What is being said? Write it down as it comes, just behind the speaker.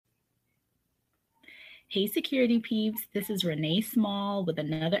Hey, security peeps. This is Renee Small with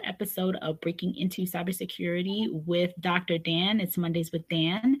another episode of Breaking Into Cybersecurity with Dr. Dan. It's Mondays with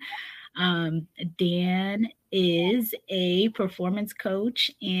Dan. Dan is a performance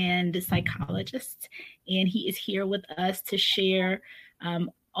coach and psychologist, and he is here with us to share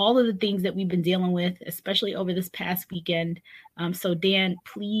all of the things that we've been dealing with, especially over this past weekend. So, Dan,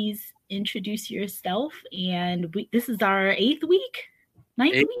 please introduce yourself. And this is our ninth week?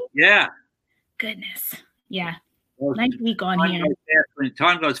 Yeah. Goodness. Yeah. Ninth week on here.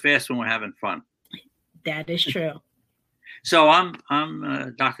 Time goes fast when we're having fun. That is true. So I'm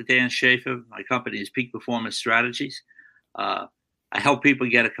Dr. Dan Schaefer. My company is Peak Performance Strategies. I help people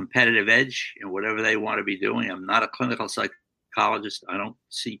get a competitive edge in whatever they want to be doing. I'm not a clinical psychologist. I don't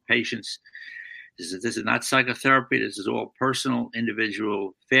see patients. This is not psychotherapy. This is all personal,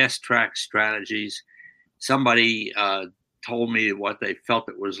 individual, fast-track strategies. Somebody told me what they felt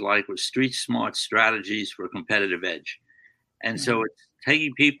it was like with street smart strategies for a competitive edge. And so it's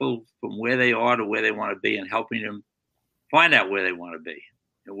taking people from where they are to where they want to be and helping them find out where they want to be.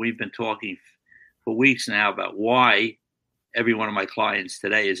 And we've been talking for weeks now about why every one of my clients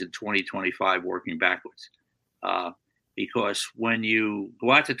today is in 2025 working backwards. Because when you go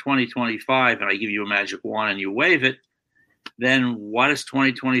out to 2025 and I give you a magic wand and you wave it, then what does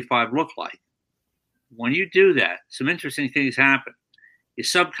 2025 look like? When you do that, some interesting things happen. Your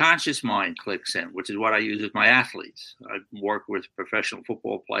subconscious mind clicks in, which is what I use with my athletes. I work with professional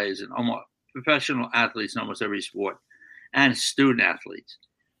football players and almost professional athletes in almost every sport and student athletes.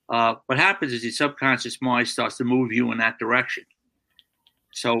 What happens is your subconscious mind starts to move you in that direction.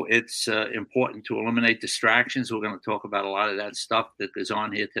 So it's important to eliminate distractions. We're going to talk about a lot of that stuff that goes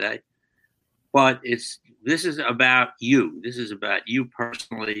on here today. But this is about you. This is about you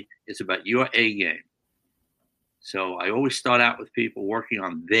personally. It's about your A game. So I always start out with people working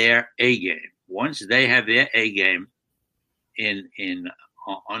on their A game. Once they have their A game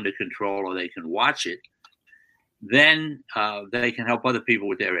under control, or they can watch it, then they can help other people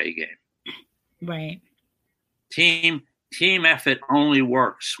with their A game. Right. Team effort only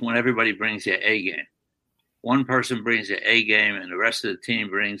works when everybody brings their A game. One person brings their A game and the rest of the team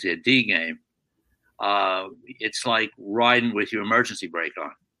brings their D game. It's like riding with your emergency brake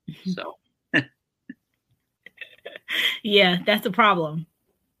on. So. Yeah, that's a problem.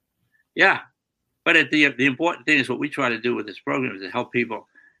 Yeah. But the important thing is what we try to do with this program is to help people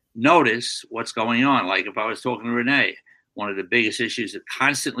notice what's going on. Like if I was talking to Renee, one of the biggest issues that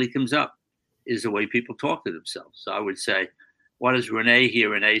constantly comes up is the way people talk to themselves. So I would say, what does Renee hear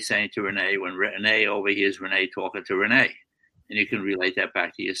Renee saying to Renee when Renee overhears Renee talking to Renee? And you can relate that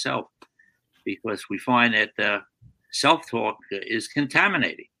back to yourself, because we find that self-talk is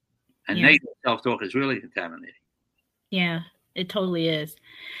contaminating, and negative self-talk is really contaminating. Yeah, it totally is.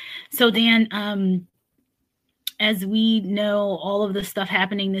 So Dan, as we know, all of the stuff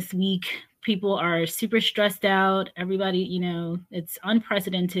happening this week, people are super stressed out. Everybody, it's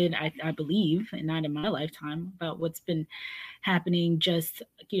unprecedented, I believe, and not in my lifetime, about what's been happening just,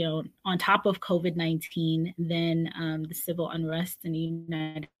 on top of COVID-19, then the civil unrest in the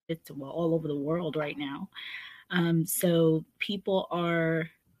United States, all over the world right now. So people are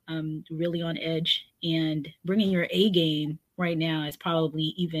really on edge, and bringing your A game right now is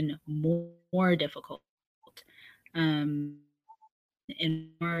probably even more difficult. And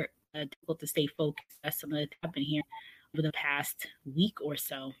more difficult to stay focused. That's something that's happened here over the past week or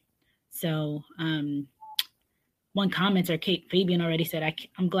so. So one commenter, Fabian, already said,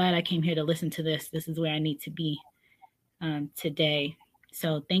 I'm glad I came here to listen to this. This is where I need to be today.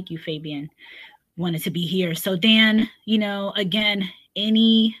 So thank you, Fabian. Wanted to be here. So Dan, again,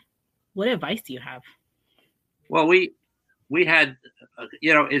 what advice do you have? Well, we had,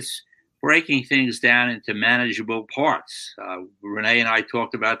 it's breaking things down into manageable parts. Renee and I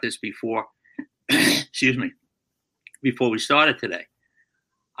talked about this before, excuse me, before we started today.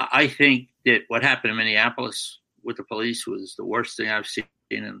 I think that what happened in Minneapolis with the police was the worst thing I've seen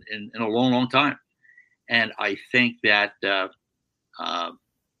in a long, long time. And I think that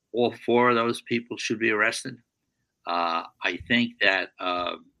all four of those people should be arrested. I think that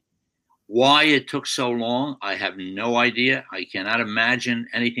why it took so long, I have no idea. I cannot imagine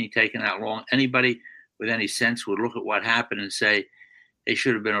anything taking that long. Anybody with any sense would look at what happened and say they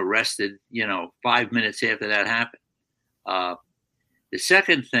should have been arrested, 5 minutes after that happened. The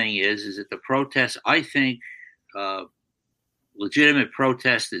second thing is that the protest, I think legitimate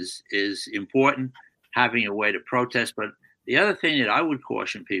protest is important, having a way to protest. But the other thing that I would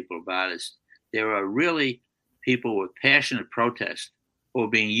caution people about is there are really people with passionate protest who are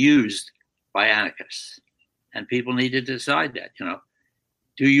being used by anarchists, and people need to decide that.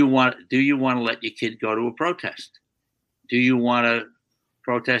 Do you want to let your kid go to a protest? Do you want to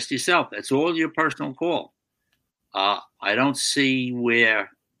protest yourself? That's all your personal call. I don't see where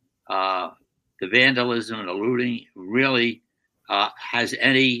the vandalism and the looting really has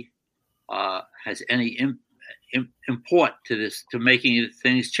any import to this, to making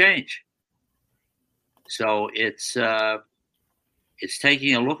things change. So it's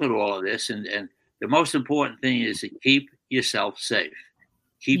taking a look at all of this, and the most important thing is to keep yourself safe,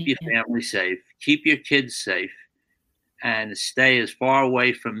 keep your family safe, keep your kids safe, and stay as far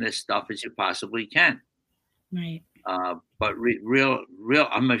away from this stuff as you possibly can. Right. But real.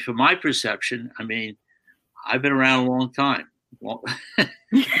 I mean, from my perception, I mean, I've been around a long time.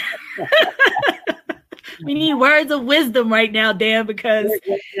 We need words of wisdom right now, Dan, because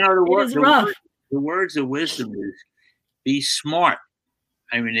it is rough. The words of wisdom is be smart.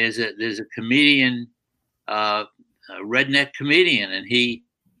 I mean, there's a comedian, a redneck comedian, and he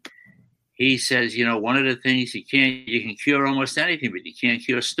says, one of the things you can cure almost anything, but you can't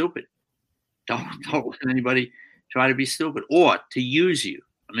cure stupid. Don't let anybody try to be stupid or to use you.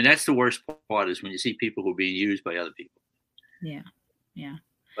 I mean, that's the worst part, is when you see people who are being used by other people. Yeah. Yeah.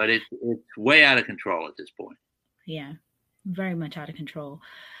 But it's way out of control at this point. Yeah, very much out of control.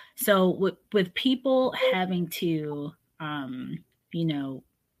 So with people having to,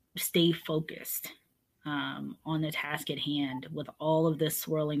 stay focused on the task at hand with all of this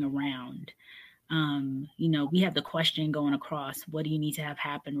swirling around, we have the question going across, what do you need to have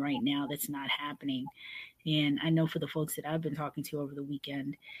happen right now that's not happening? And I know for the folks that I've been talking to over the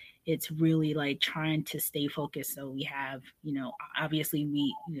weekend, it's really like trying to stay focused. So we have, obviously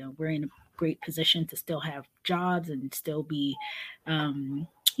we're in a great position to still have jobs and still be,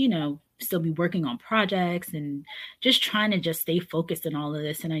 still be working on projects and just trying to just stay focused in all of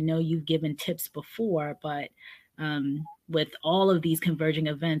this. And I know you've given tips before, but with all of these converging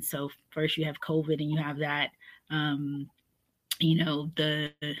events, so first you have COVID and you have that, the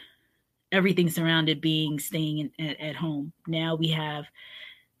everything surrounded being staying at home. Now we have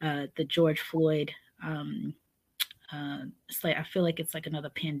the George Floyd. It's like I feel like it's like another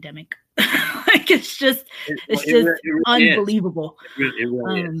pandemic. Like it's just really unbelievable. It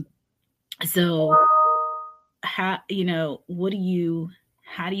really is. So how do you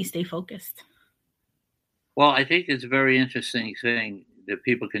stay focused? Well, I think it's a very interesting thing that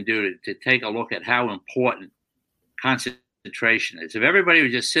people can do to take a look at how important concentration is. If everybody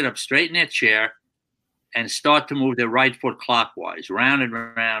would just sit up straight in their chair and start to move their right foot clockwise, round and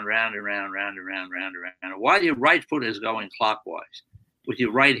round, round and round, round and round, round and round. And while your right foot is going clockwise, with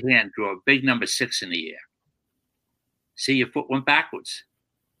your right hand, draw a big number 6 in the air. See, your foot went backwards.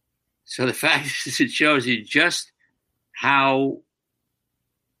 So the fact is, it shows you just how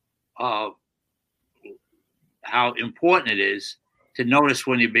important it is to notice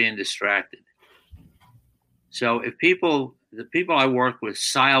when you're being distracted. So if the people I work with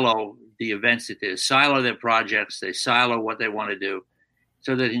silo the events that they silo their projects, they silo what they want to do,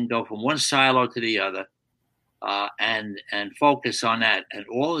 so they can go from one silo to the other, and focus on that, and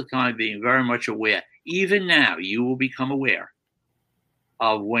all the time being very much aware. Even now, you will become aware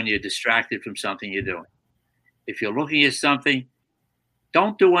of when you're distracted from something you're doing. If you're looking at something,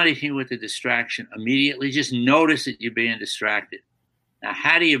 don't do anything with the distraction immediately. Just notice that you're being distracted. Now,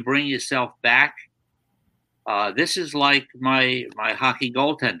 how do you bring yourself back? This is like my hockey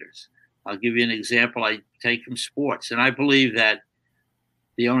goaltenders. I'll give you an example I take from sports. And I believe that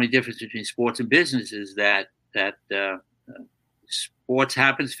the only difference between sports and business is that sports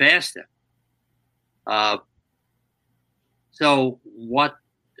happens faster. So what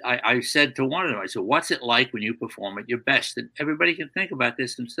I said to one of them, I said, what's it like when you perform at your best? And everybody can think about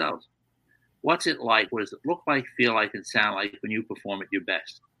this themselves. What's it like? What does it look like, feel like, and sound like when you perform at your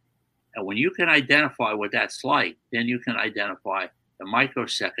best? And when you can identify what that's like, then you can identify the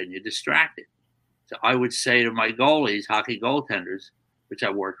microsecond you're distracted. So I would say to my goalies, hockey goaltenders, which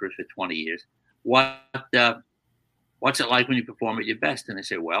I worked with for 20 years, what's it like when you perform at your best? And they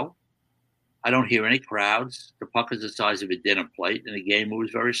say, well, I don't hear any crowds. The puck is the size of a dinner plate, and the game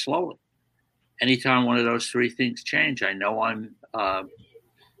moves very slowly. Anytime one of those three things change, I know I'm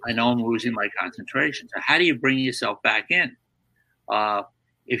losing my concentration. So how do you bring yourself back in?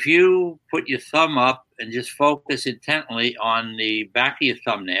 If you put your thumb up and just focus intently on the back of your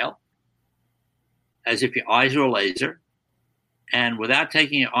thumbnail, as if your eyes were a laser, and without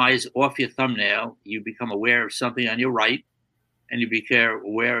taking your eyes off your thumbnail, you become aware of something on your right, and you become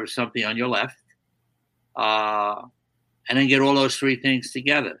aware of something on your left, and then get all those three things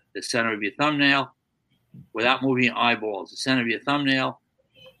together. The center of your thumbnail, without moving your eyeballs, the center of your thumbnail,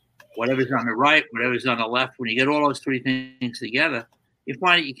 whatever's on the right, whatever's on the left. When you get all those three things together, you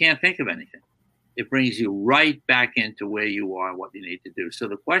find that you can't think of anything. It brings you right back into where you are and what you need to do. So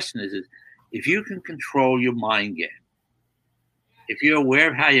the question is if you can control your mind game, if you're aware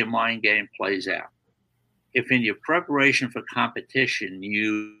of how your mind game plays out, if in your preparation for competition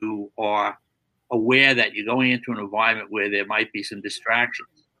you are aware that you're going into an environment where there might be some distractions,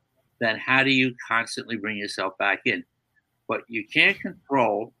 then how do you constantly bring yourself back in? But you can't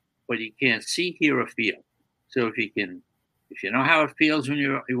control, but you can't see, hear, or feel. So if you know how it feels when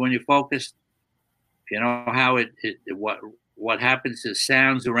you're focused, if you know how what happens to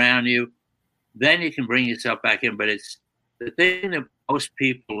sounds around you, then you can bring yourself back in. But it's the thing that most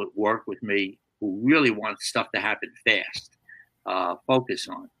people that work with me who really want stuff to happen fast focus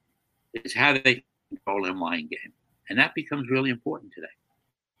on is how they control their mind game. And that becomes really important today.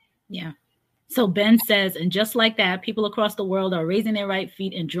 Yeah. So Ben says, and just like that, people across the world are raising their right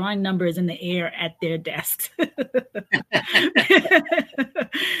feet and drawing numbers in the air at their desks.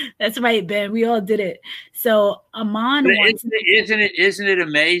 That's right, Ben. We all did it. So Amon wants. Isn't it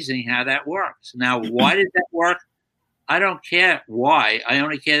amazing how that works? Now, why does that work? I don't care why. I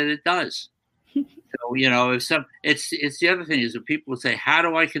only care that it does. So it's the other thing is that people will say, how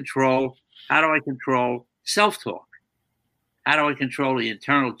do I control self-talk? How do I control the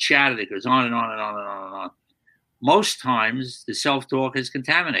internal chatter that goes on and on and on and on and on? Most times, the self-talk is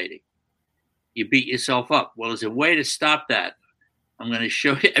contaminating. You beat yourself up. Well, there's a way to stop that. I'm going to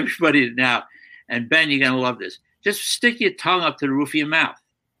show you everybody now. And Ben, you're going to love this. Just stick your tongue up to the roof of your mouth.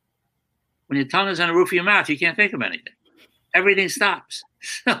 When your tongue is on the roof of your mouth, you can't think of anything. Everything stops.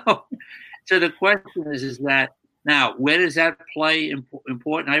 So the question is that now, where does that play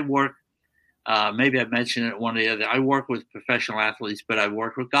important? I work. Maybe I've mentioned it one or the other. I work with professional athletes, but I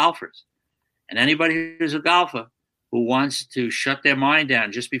work with golfers. And anybody who's a golfer who wants to shut their mind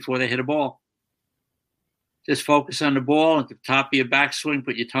down just before they hit a ball, just focus on the ball at the top of your backswing,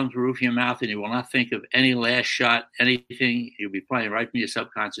 put your tongue to the roof of your mouth, and you will not think of any last shot, anything. You'll be playing right from your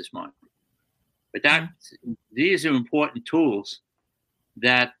subconscious mind. But these are important tools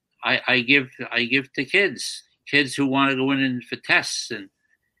that I give to kids who want to go in for tests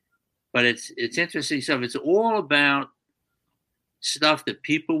But it's interesting stuff. It's all about stuff that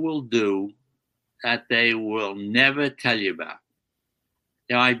people will do that they will never tell you about.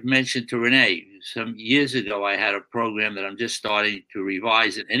 I mentioned to Renee some years ago, I had a program that I'm just starting to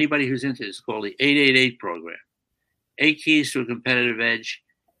revise. And anybody who's into it, it's called the 888 program. 8 keys to a competitive edge,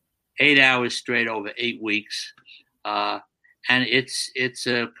 8 hours straight over 8 weeks. And it's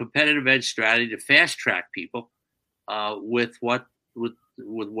a competitive edge strategy to fast track people with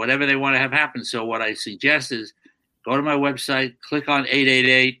whatever they want to have happen. So what I suggest is go to my website, click on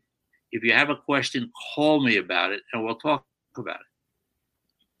 888. If you have a question, call me about it, and we'll talk about it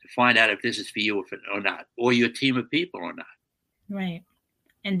to find out if this is for you or not, or your team of people or not. Right.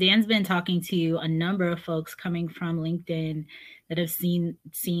 And Dan's been talking to a number of folks coming from LinkedIn that have seen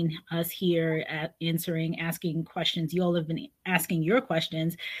us here asking questions. You all have been asking your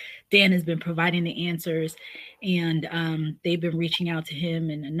questions. Dan has been providing the answers, and they've been reaching out to him,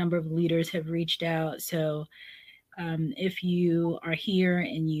 and a number of leaders have reached out. So if you are here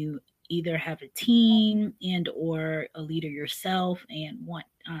and you either have a team and or a leader yourself and want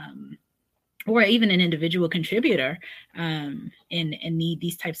or even an individual contributor and need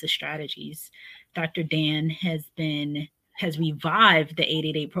these types of strategies, Dr. Dan has revived the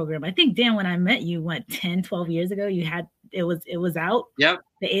 888 program. I think, Dan, when I met you, 10, 12 years ago, it was out. Yep.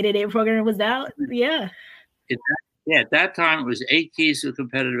 The 888 program was out. Yeah. At that time, it was 8 keys to a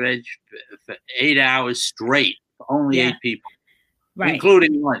competitive edge for 8 hours straight, for only 8 people, right,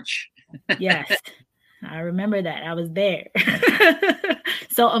 including lunch. Yes. I remember that. I was there.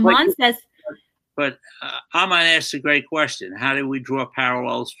 So Amon says, but Amon asked a great question. How do we draw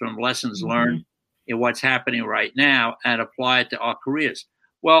parallels from lessons learned in what's happening right now and apply it to our careers?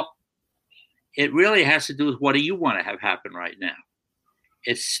 Well, it really has to do with what do you want to have happen right now.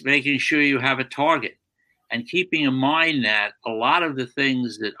 It's making sure you have a target and keeping in mind that a lot of the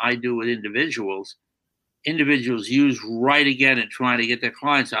things that I do with individuals use right again in trying to get their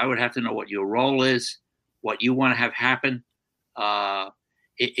clients. I would have to know what your role is, what you want to have happen.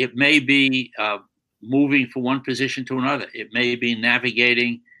 It may be moving from one position to another. It may be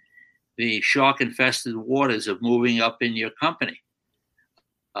navigating the shark-infested waters of moving up in your company.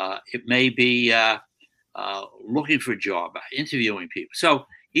 It may be looking for a job, interviewing people. So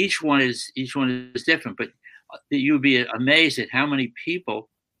each one is different. But you'd be amazed at how many people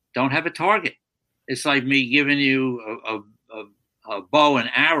don't have a target. It's like me giving you a bow and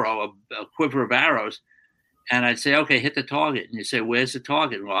arrow, a quiver of arrows, and I'd say, okay, hit the target. And you say, where's the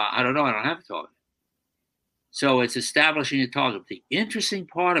target? Well, I don't know. I don't have a target. So it's establishing a target. The interesting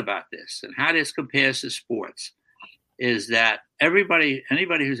part about this and how this compares to sports is that anybody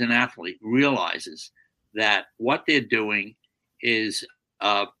who's an athlete realizes that what they're doing is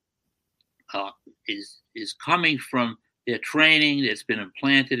coming from their training that's been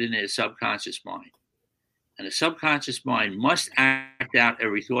implanted in their subconscious mind. And the subconscious mind must act out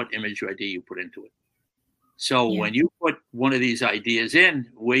every thought, image, or idea you put into it. So when you put one of these ideas in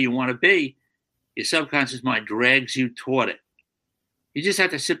where you want to be, your subconscious mind drags you toward it. You just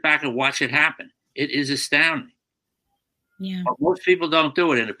have to sit back and watch it happen. It is astounding. Yeah. But most people don't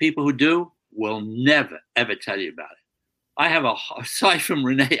do it. And the people who do will never, ever tell you about it. I have aside from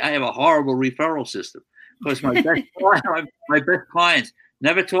Renee, I have a horrible referral system because my best clients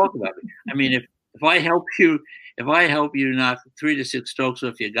never talk about it. I mean, if I help you knock 3 to 6 strokes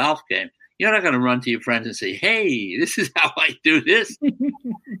off your golf game, you're not going to run to your friends and say, "Hey, this is how I do this."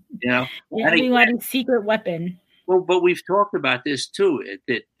 Everybody's secret weapon. Well, but we've talked about this too.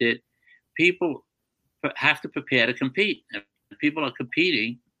 That people have to prepare to compete, and people are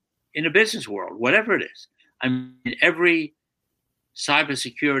competing in the business world, whatever it is. I mean, every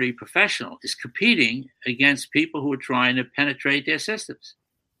cybersecurity professional is competing against people who are trying to penetrate their systems.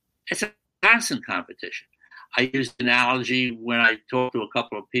 It's a constant competition. I use the analogy when I talk to a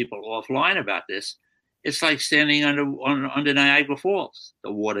couple of people offline about this. It's like standing under Niagara Falls.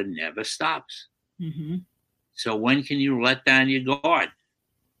 The water never stops. Mm-hmm. So when can you let down your guard?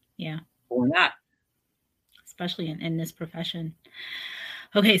 Yeah. Or not? Especially in this profession.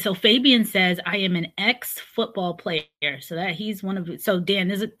 Okay, so Fabian says, I am an ex-football player. So that he's one of, so Dan,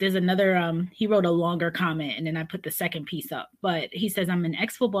 there's another, he wrote a longer comment and then I put the second piece up, but he says, I'm an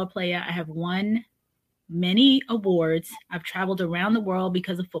ex-football player. I have won many awards. I've traveled around the world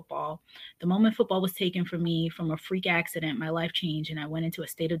because of football. The moment football was taken from me from a freak accident, my life changed and I went into a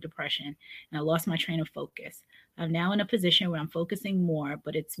state of depression and I lost my train of focus. I'm now in a position where I'm focusing more,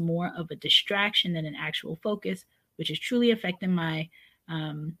 but it's more of a distraction than an actual focus, which is truly affecting my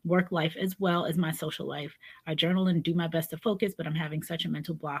work life as well as my social life. I journal and do my best to focus, but I'm having such a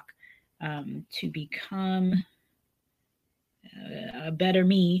mental block to become a better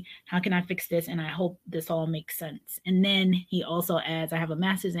me. How can I fix this? And I hope this all makes sense. And then he also adds, I have a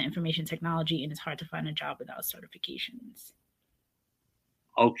master's in information technology and it's hard to find a job without certifications.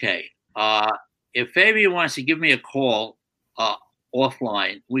 Okay. If Fabian wants to give me a call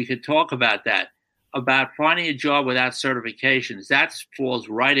offline, we could talk about that. About finding a job without certifications, that falls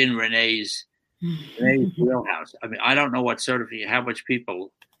right in Renee's wheelhouse. I mean, I don't know how much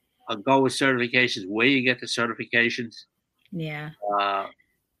people go with certifications, where you get the certifications. Yeah.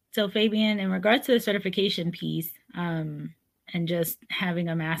 So Fabian, in regards to the certification piece, and just having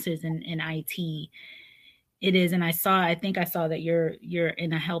a master's in IT, it is, and I think I saw that you're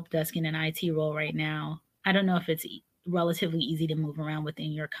in a help desk in an IT role right now. I don't know if it's relatively easy to move around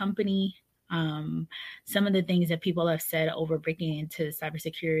within your company. Some of the things that people have said over breaking into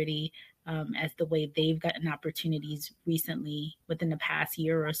cybersecurity as the way they've gotten opportunities recently within the past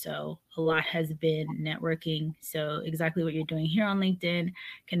year or so, a lot has been networking. So exactly what you're doing here on LinkedIn,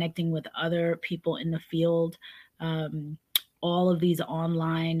 connecting with other people in the field, all of these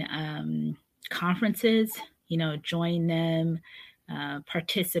online conferences, join them.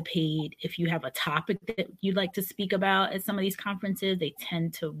 Participate. If you have a topic that you'd like to speak about at some of these conferences, they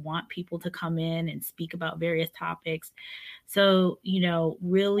tend to want people to come in and speak about various topics. So,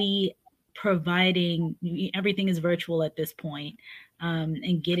 really providing, everything is virtual at this point,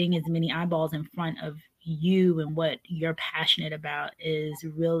 and getting as many eyeballs in front of you and what you're passionate about is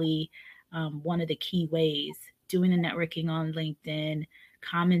really one of the key ways. Doing the networking on LinkedIn,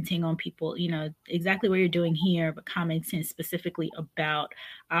 commenting on people, exactly what you're doing here, but commenting specifically about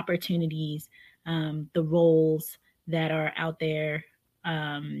opportunities, the roles that are out there,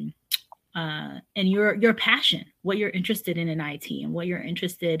 and your passion, what you're interested in IT and what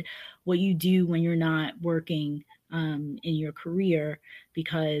you do when you're not working in your career.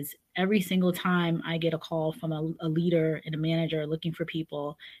 Because every single time I get a call from a leader and a manager looking for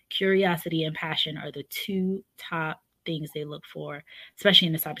people, curiosity and passion are the two top things they look for, especially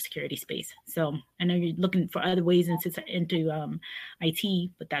in the cybersecurity space. So I know you're looking for other ways into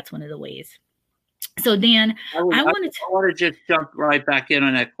IT, but that's one of the ways. So Dan, I want to just jump right back in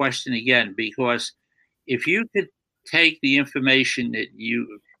on that question again, because if you could take the information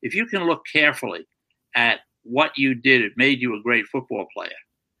if you can look carefully at what you did, it made you a great football player.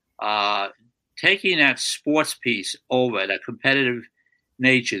 Taking that sports piece over, that competitive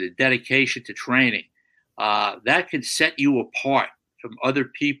nature, the dedication to training, that can set you apart from other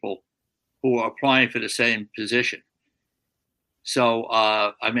people who are applying for the same position. So,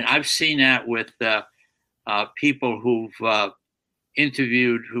 I've seen that with people who've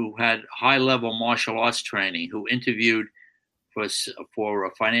interviewed who had high-level martial arts training, who interviewed for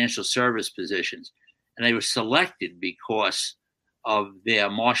financial service positions, and they were selected because of their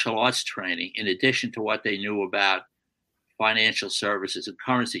martial arts training, in addition to what they knew about financial services and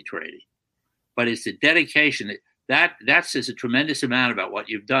currency trading. But it's the dedication that says a tremendous amount about what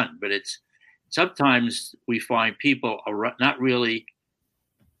you've done. But it's sometimes we find people are not really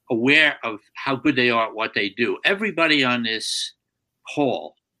aware of how good they are at what they do. Everybody on this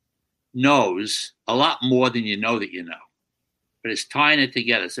call knows a lot more than you know that you know, but it's tying it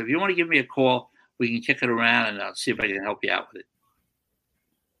together. So if you want to give me a call, we can kick it around and I'll see if I can help you out with it.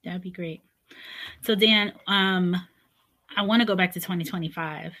 That'd be great. So Dan, I want to go back to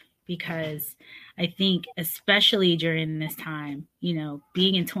 2025 because I think especially during this time,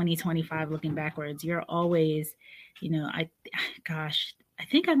 being in 2025, looking backwards, you're always, I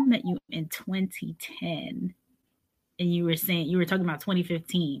think I met you in 2010 and you were talking about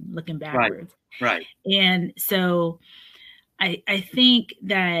 2015, looking backwards. Right. And so I think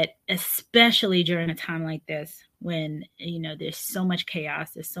that especially during a time like this, when, there's so much chaos,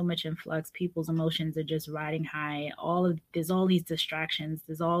 there's so much influx, people's emotions are just riding high, there's all these distractions,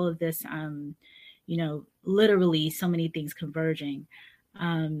 there's all of this, literally so many things converging.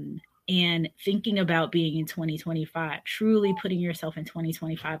 And thinking about being in 2025, truly putting yourself in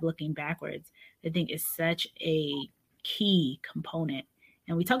 2025, looking backwards, I think is such a key component.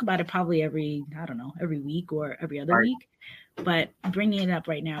 And we talk about it probably every week or every other week, but bringing it up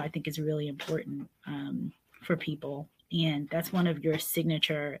right now, I think is really important for people. And that's one of your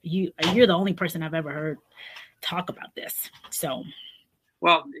signature, you're the only person I've ever heard talk about this. So.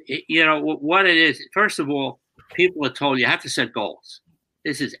 Well, what it is, first of all, people are told you have to set goals.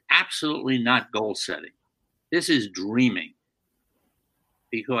 This is absolutely not goal setting. This is dreaming,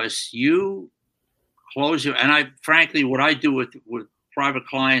 because you close your, and frankly, what I do with private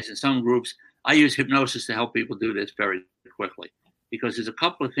clients and some groups, I use hypnosis to help people do this very quickly, because there's a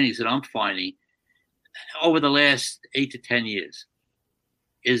couple of things that I'm finding over the last 8 to 10 years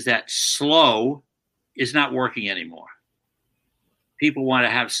is that slow is not working anymore. People want to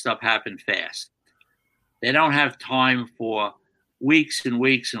have stuff happen fast. They don't have time for weeks and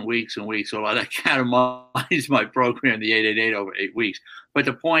weeks and weeks and weeks, although that kind of mines my program, the 888 over 8 weeks. But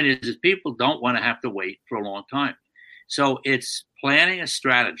the point is people don't want to have to wait for a long time. So it's planning a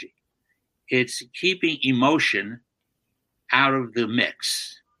strategy. It's keeping emotion out of the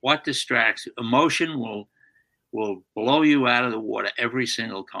mix. What distracts? Emotion will blow you out of the water every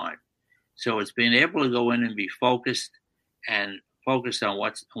single time. So it's being able to go in and be focused and focused on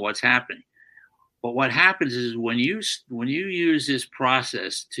what's happening. But what happens is when you use this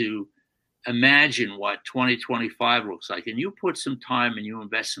process to imagine what 2025 looks like, and you put some time and you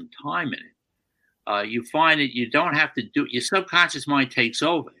invest some time in it, you find that you don't have to do. Your subconscious mind takes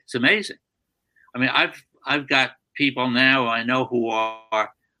over. It's amazing. I mean, I've got people now I know who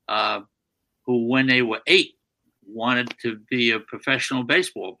when they were 8 wanted to be a professional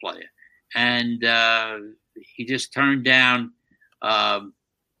baseball player, and he just turned down an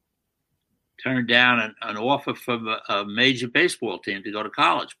offer from a major baseball team to go to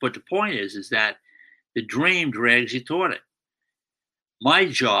college. But the point is that the dream drags you toward it. My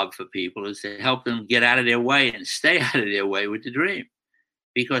job for people is to help them get out of their way and stay out of their way with the dream.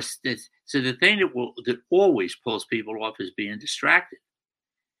 Because the thing that always pulls people off is being distracted.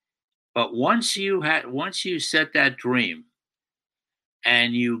 But once you set that dream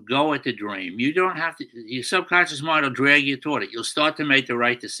and you go at the dream, you don't have to, your subconscious mind will drag you toward it. You'll start to make the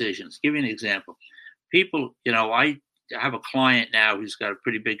right decisions. Give you an example. People, I have a client now who's got a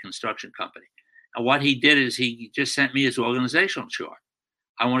pretty big construction company. And what he did is he just sent me his organizational chart.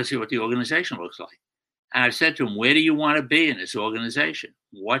 I want to see what the organization looks like. And I said to him, where do you want to be in this organization?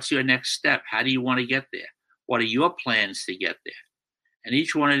 What's your next step? How do you want to get there? What are your plans to get there? And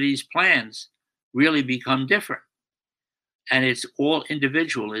each one of these plans really become different. And it's all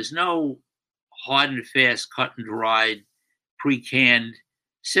individual. There's no hard and fast, cut and dried, pre-canned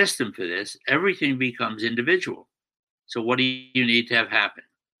system for this. Everything becomes individual. So what do you need to have happen?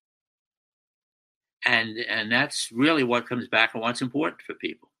 And that's really what comes back and what's important for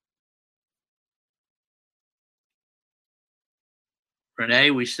people. Renee,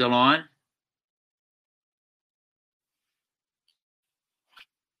 we still on?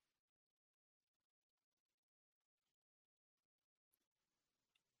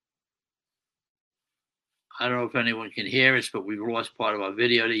 I don't know if anyone can hear us, but we've lost part of our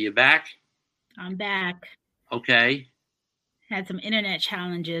video. Are you back? I'm back. Okay. Had some internet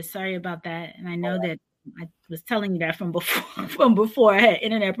challenges. Sorry about that. And I know that I was telling you that from before. I had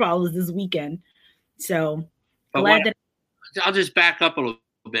internet problems this weekend. So But glad that. I'll just back up a little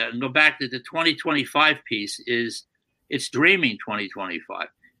bit and go back to the 2025 piece. It's dreaming 2025.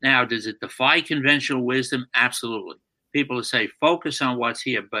 Now, does it defy conventional wisdom? Absolutely. People will say focus on what's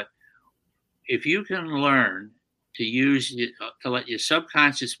here, but if you can learn to let your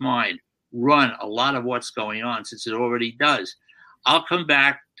subconscious mind run a lot of what's going on, since it already does. I'll come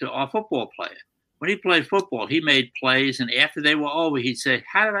back to our football player. When he played football, he made plays, and after they were over, he'd say,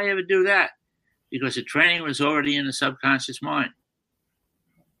 how did I ever do that? Because the training was already in the subconscious mind.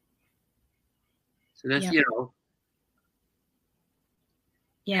 So that's, Yeah.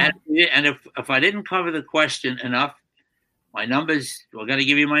 Yeah. And if I didn't cover the question enough, my numbers, we're going to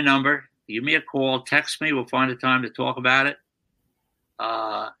give you my number. Give me a call, text me. We'll find a time to talk about it.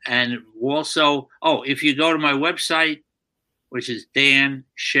 And also, if you go to my website, which is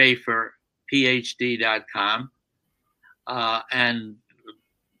danschaferphd.com, and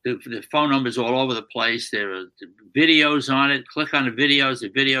the phone number's all over the place. There are videos on it. Click on the videos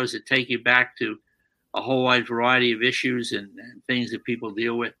that take you back to a whole wide variety of issues and things that people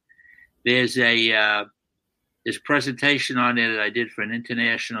deal with. There's a presentation on there that I did for an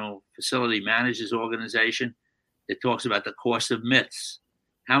international facility managers organization that talks about the cost of myths.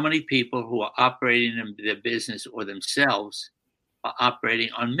 How many people who are operating in their business or themselves are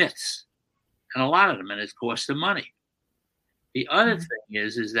operating on myths? And a lot of them, and it's cost them money. The other thing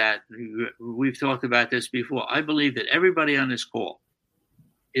is that we've talked about this before. I believe that everybody on this call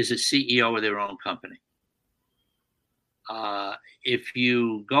is a CEO of their own company. If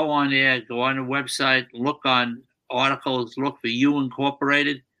you go on there, go on the website, look on articles, look for You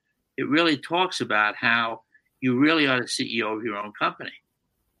Incorporated, it really talks about how you really are the CEO of your own company.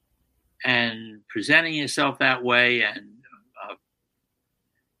 And presenting yourself that way and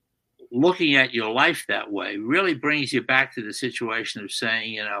looking at your life that way really brings you back to the situation of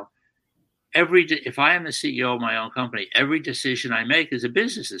saying, if I am the CEO of my own company, every decision I make is a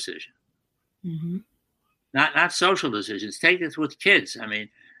business decision. Mm-hmm. Not social decisions. Take this with kids. I mean,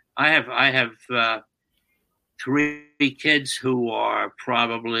 I have 3 kids who are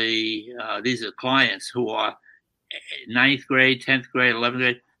probably these are clients who are 9th grade, 10th grade, 11th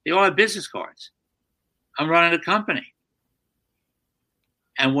grade. They all have business cards. I'm running a company,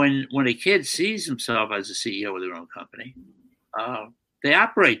 and when a kid sees himself as a CEO of their own company, they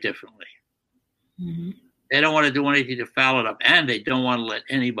operate differently. Mm-hmm. They don't want to do anything to foul it up, and they don't want to let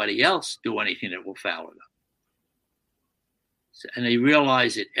anybody else do anything that will foul it up. And they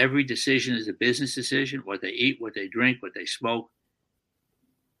realize that every decision is a business decision: what they eat, what they drink, what they smoke,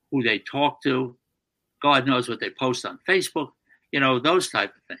 who they talk to. God knows what they post on Facebook, those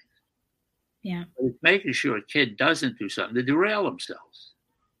type of things. Yeah. But it's making sure a kid doesn't do something to derail themselves.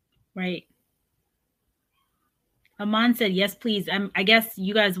 Right. Aman said, yes, please. I guess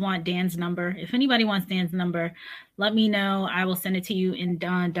you guys want Dan's number. If anybody wants Dan's number, let me know. I will send it to you in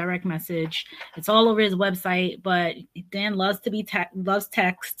direct message. It's all over his website, but Dan loves to loves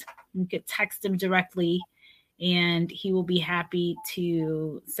text. You could text him directly, and he will be happy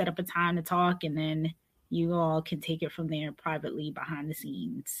to set up a time to talk, and then you all can take it from there privately behind the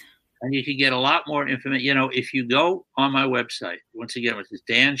scenes. And you can get a lot more information. If you go on my website, once again, which is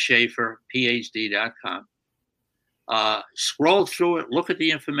danschaferphd.com, scroll through it, look at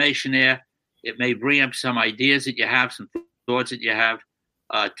the information there. It may bring up some ideas that you have, some thoughts that you have.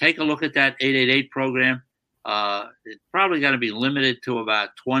 Take a look at that 888 program. It's probably going to be limited to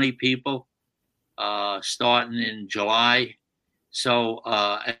about 20 people starting in July. So,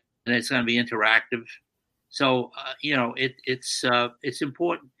 and it's going to be interactive. So, it's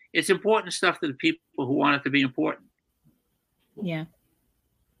important. It's important stuff to the people who want it to be important. Yeah.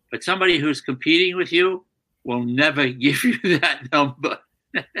 But somebody who's competing with you will never give you that number.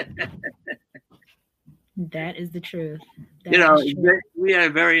 That is the truth. We had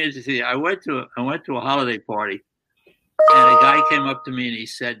a very interesting. I went to a holiday party, and a guy came up to me and he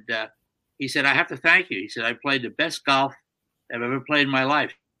said, I have to thank you. He said, I played the best golf I've ever played in my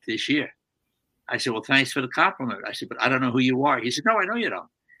life this year. I said, well, thanks for the compliment. I said, but I don't know who you are. He said, no, I know you don't.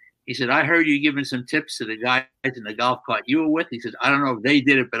 He said, I heard you giving some tips to the guys in the golf cart you were with. He said, I don't know if they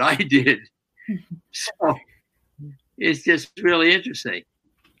did it, but I did. So it's just really interesting.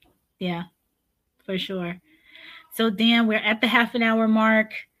 Yeah, for sure. So, Dan, we're at the half an hour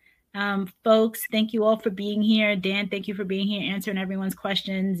mark. Folks, thank you all for being here. Dan, thank you for being here, answering everyone's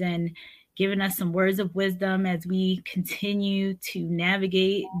questions and giving us some words of wisdom as we continue to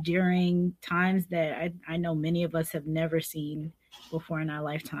navigate during times that I know many of us have never seen before in our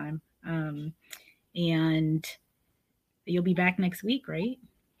lifetime. And you'll be back next week, right?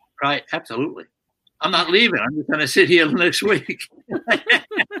 Right, absolutely. I'm not leaving. I'm just going to sit here next week.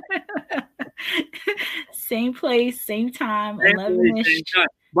 Same place, same time, Same 11ish. same time.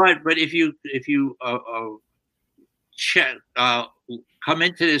 But if you check, come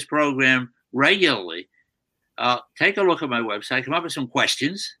into this program regularly, take a look at my website, come up with some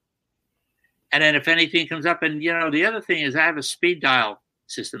questions, and then if anything comes up, and the other thing is I have a speed dial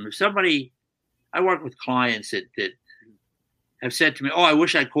system. If somebody, I work with clients that have said to me, "Oh, I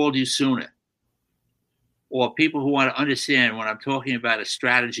wish I called you sooner," or people who want to understand when I'm talking about a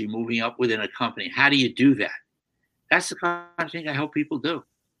strategy moving up within a company, how do you do that? That's the kind of thing I help people do.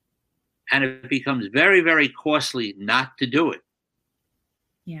 And it becomes very, very costly not to do it.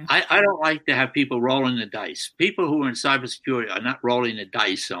 Yeah. I don't like to have people rolling the dice. People who are in cybersecurity are not rolling the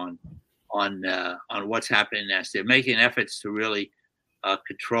dice on what's happening next. They're making efforts to really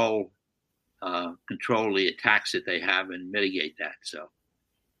control the attacks that they have and mitigate that. So,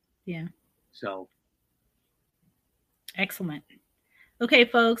 yeah. So, excellent. Okay,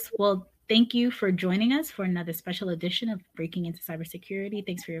 folks. Well, thank you for joining us for another special edition of Breaking into Cybersecurity.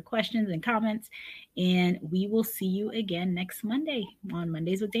 Thanks for your questions and comments. And we will see you again next Monday on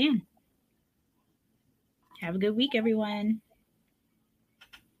Mondays with Dan. Have a good week, everyone.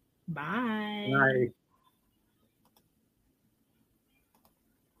 Bye. Bye.